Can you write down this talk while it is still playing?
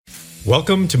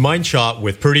Welcome to Mind Shot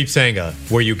with Pradeep Sangha,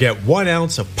 where you get 1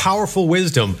 ounce of powerful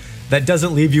wisdom that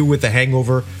doesn't leave you with the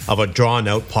hangover of a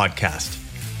drawn-out podcast.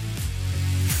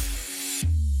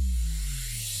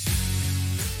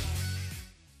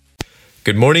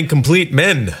 Good morning, complete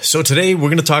men. So today we're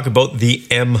going to talk about the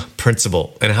M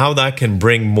principle and how that can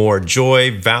bring more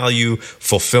joy, value,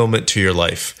 fulfillment to your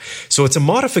life. So it's a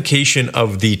modification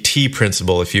of the T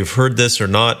principle. If you've heard this or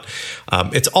not,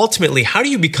 it's ultimately how do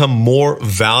you become more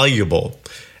valuable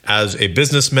as a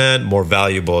businessman, more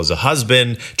valuable as a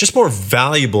husband, just more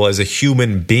valuable as a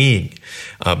human being.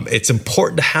 It's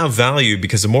important to have value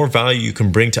because the more value you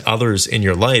can bring to others in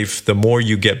your life, the more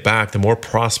you get back, the more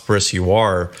prosperous you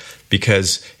are.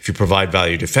 Because if you provide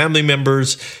value to family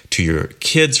members, to your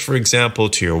kids, for example,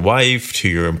 to your wife, to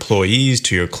your employees,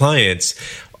 to your clients,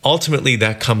 ultimately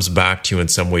that comes back to you in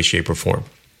some way, shape, or form.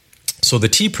 So the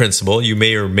T principle, you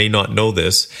may or may not know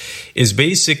this, is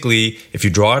basically if you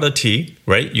draw out a T,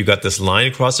 right? You got this line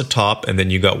across the top and then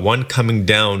you got one coming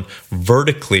down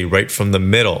vertically right from the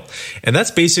middle. And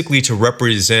that's basically to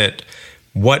represent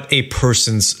what a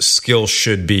person's skill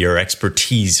should be or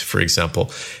expertise, for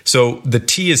example. So the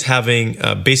T is having,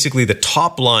 basically the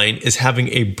top line is having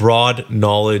a broad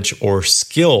knowledge or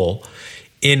skill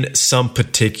in some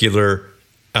particular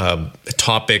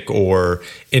topic or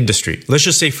industry. Let's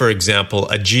just say, for example,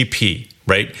 a GP,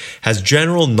 right, has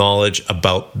general knowledge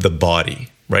about the body,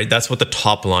 right? That's what the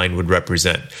top line would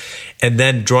represent. And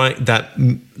then drawing that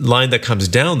line that comes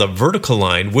down, the vertical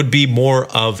line, would be more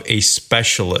of a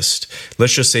specialist.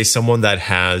 Let's just say someone that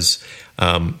has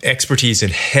expertise in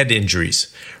head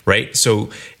injuries, right? So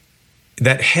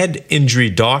that head injury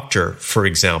doctor, for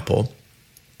example,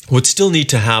 would still need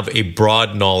to have a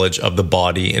broad knowledge of the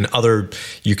body and other,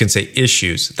 you can say,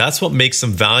 issues. That's what makes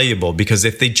them valuable, because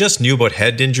if they just knew about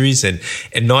head injuries and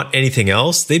not anything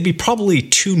else, they'd be probably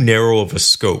too narrow of a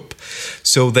scope.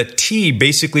 So the T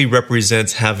basically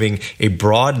represents having a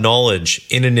broad knowledge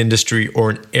in an industry or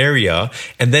an area,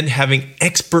 and then having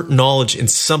expert knowledge in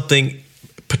something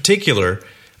particular,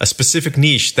 a specific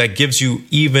niche that gives you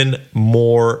even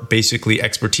more basically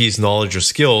expertise, knowledge, or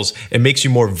skills. It makes you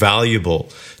more valuable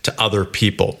to other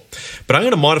people. But I'm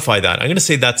going to modify that. I'm going to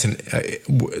say that's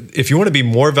if you want to be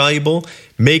more valuable,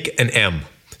 make an M.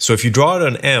 So if you draw out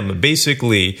an M,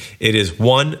 basically it is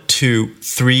 1, 2,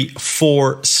 3,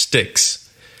 4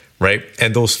 sticks, right?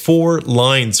 And those 4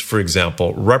 lines, for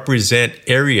example, represent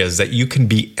areas that you can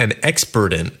be an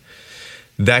expert in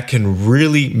that can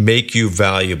really make you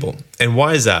valuable. And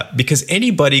why is that? Because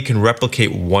anybody can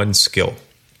replicate one skill,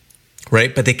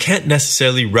 right? But they can't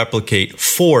necessarily replicate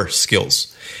 4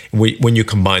 skills when you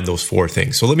combine those 4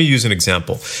 things. So let me use an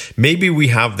example. Maybe we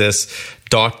have this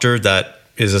doctor that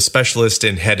is a specialist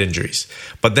in head injuries,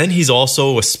 but then he's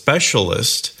also a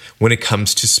specialist when it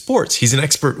comes to sports. He's an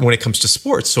expert when it comes to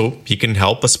sports, so he can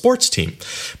help a sports team.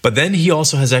 But then he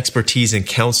also has expertise in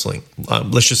counseling.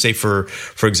 Let's just say, for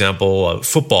example,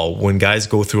 football, when guys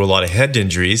go through a lot of head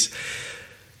injuries,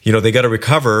 they got to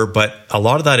recover, but a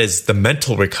lot of that is the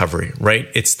mental recovery, right?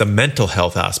 It's the mental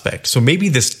health aspect. So maybe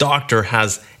this doctor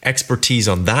has expertise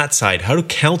on that side, how to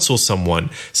counsel someone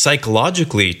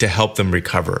psychologically to help them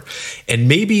recover. And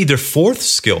maybe their 4th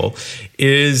skill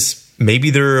is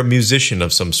maybe they're a musician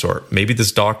of some sort. Maybe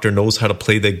this doctor knows how to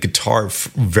play the guitar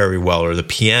very well or the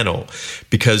piano,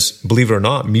 because believe it or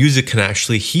not, music can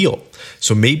actually heal.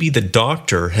 So maybe the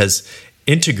doctor has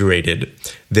integrated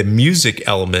the music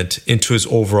element into his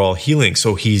overall healing.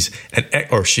 So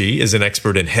she is an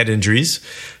expert in head injuries,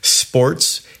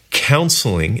 sports,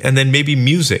 counseling, and then maybe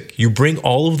music. You bring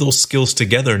all of those skills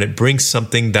together and it brings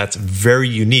something that's very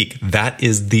unique. That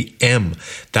is the M.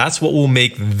 That's what will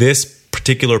make this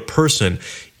particular person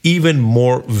even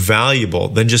more valuable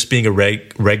than just being a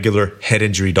regular head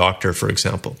injury doctor, for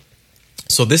example.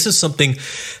 So this is something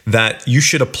that you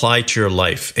should apply to your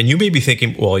life. And you may be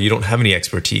thinking, well, you don't have any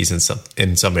expertise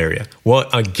in some area. Well,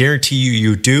 I guarantee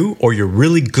you do, or you're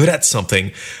really good at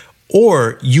something,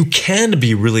 or you can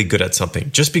be really good at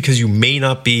something. Just because you may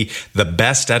not be the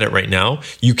best at it right now,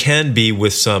 you can be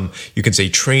with some, you can say,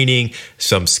 training,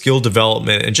 some skill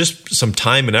development, and just some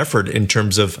time and effort in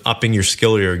terms of upping your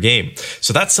skill or your game.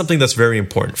 So that's something that's very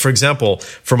important. For example,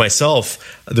 for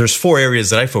myself, there's 4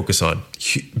 areas that I focus on.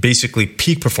 Basically,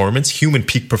 peak performance, human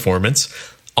peak performance,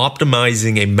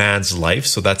 optimizing a man's life.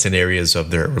 So that's in areas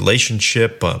of their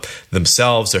relationship,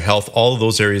 themselves, their health, all of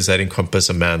those areas that encompass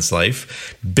a man's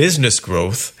life, business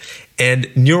growth, and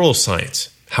neuroscience,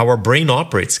 how our brain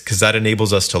operates, because that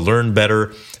enables us to learn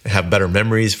better, have better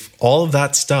memories, all of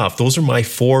that stuff. Those are my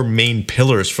 4 main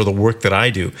pillars for the work that I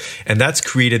do. And that's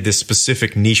created this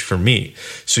specific niche for me.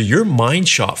 So your mind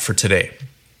shot for today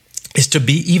is to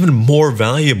be even more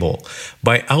valuable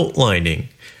by outlining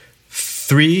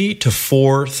 3 to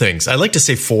 4 things. I like to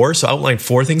say 4, so outline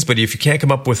 4 things, but if you can't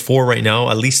come up with 4 right now,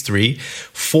 at least 3.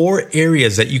 4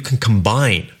 areas that you can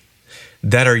combine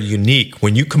that are unique.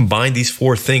 When you combine these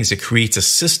 4 things, it creates a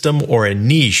system or a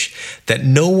niche that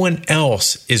no one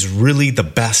else is really the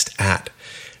best at.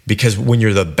 Because when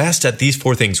you're the best at these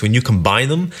 4 things, when you combine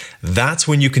them, that's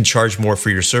when you can charge more for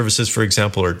your services, for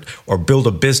example, or build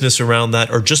a business around that,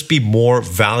 or just be more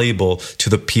valuable to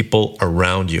the people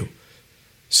around you.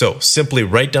 So simply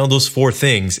write down those 4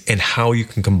 things and how you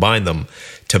can combine them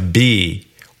to be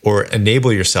or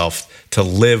enable yourself to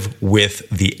live with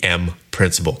the M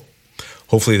principle.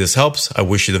 Hopefully this helps. I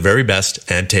wish you the very best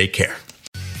and take care.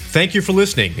 Thank you for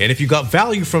listening. And if you got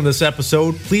value from this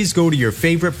episode, please go to your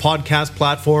favorite podcast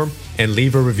platform and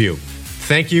leave a review.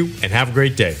 Thank you and have a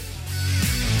great day.